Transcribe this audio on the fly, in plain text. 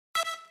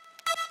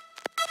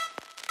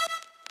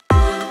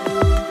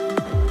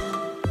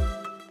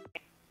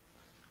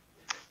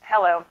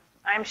Hello,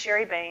 I'm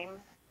Sherry Boehm,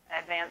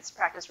 Advanced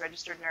Practice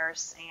Registered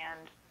Nurse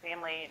and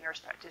Family Nurse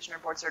Practitioner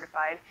Board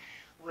Certified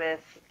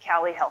with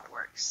Cali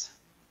HealthWorks.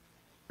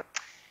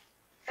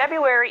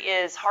 February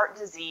is Heart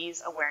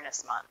Disease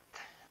Awareness Month.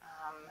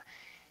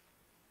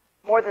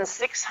 More than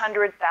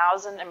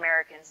 600,000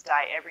 Americans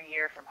die every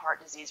year from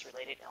heart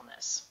disease-related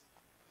illness.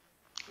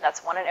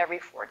 That's 1 in every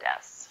 4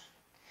 deaths.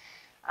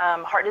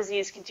 Heart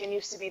disease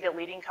continues to be the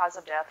leading cause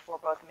of death for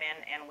both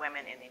men and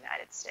women in the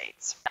United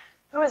States.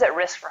 Who is at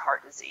risk for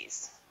heart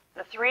disease?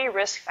 The 3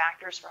 risk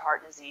factors for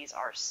heart disease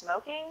are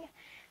smoking,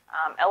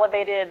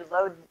 elevated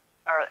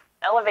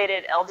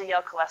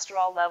LDL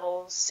cholesterol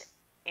levels,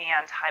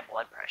 and high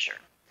blood pressure.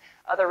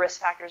 Other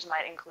risk factors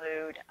might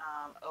include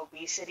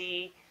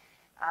obesity,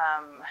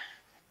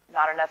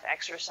 not enough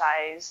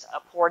exercise, a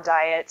poor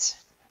diet,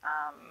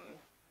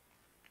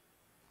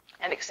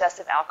 and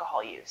excessive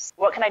alcohol use.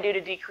 What can I do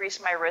to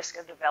decrease my risk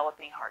of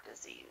developing heart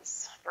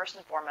disease? First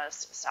and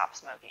foremost, stop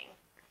smoking.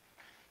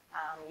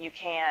 You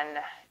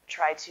can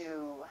try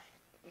to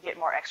get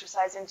more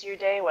exercise into your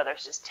day, whether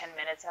it's just 10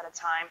 minutes at a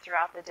time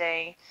throughout the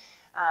day.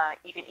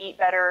 You can eat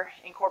better,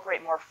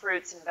 incorporate more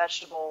fruits and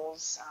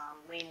vegetables,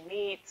 lean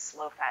meats,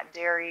 low-fat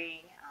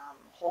dairy,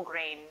 whole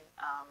grain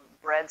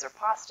breads or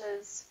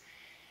pastas.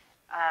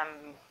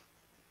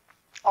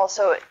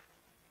 Also,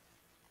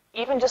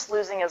 even just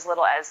losing as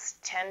little as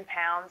 10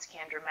 pounds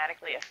can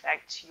dramatically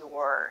affect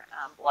your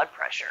blood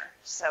pressure.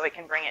 So it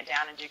can bring it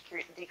down and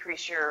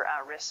decrease your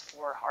risk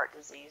for heart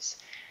disease.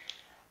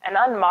 An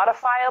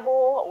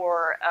unmodifiable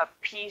or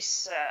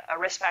a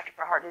risk factor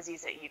for heart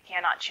disease that you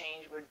cannot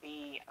change would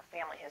be a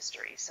family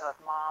history. So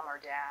if mom or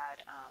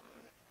dad,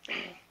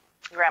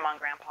 grandma and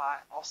grandpa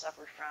all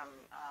suffered from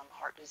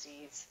heart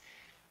disease,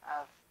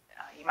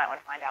 you might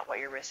want to find out what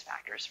your risk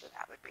factors for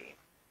that would be.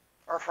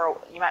 Or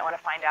you might want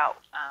to find out,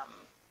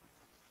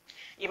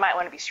 you might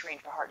want to be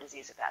screened for heart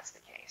disease if that's the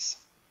case.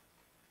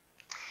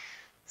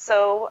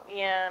 So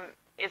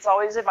it's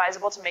always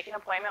advisable to make an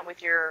appointment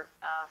with your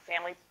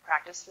family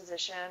practice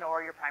physician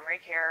or your primary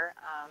care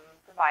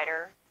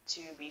provider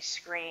to be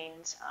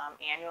screened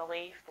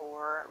annually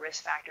for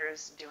risk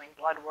factors, doing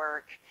blood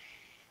work,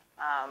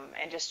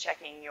 and just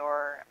checking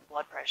your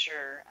blood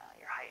pressure,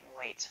 your height and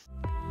weight.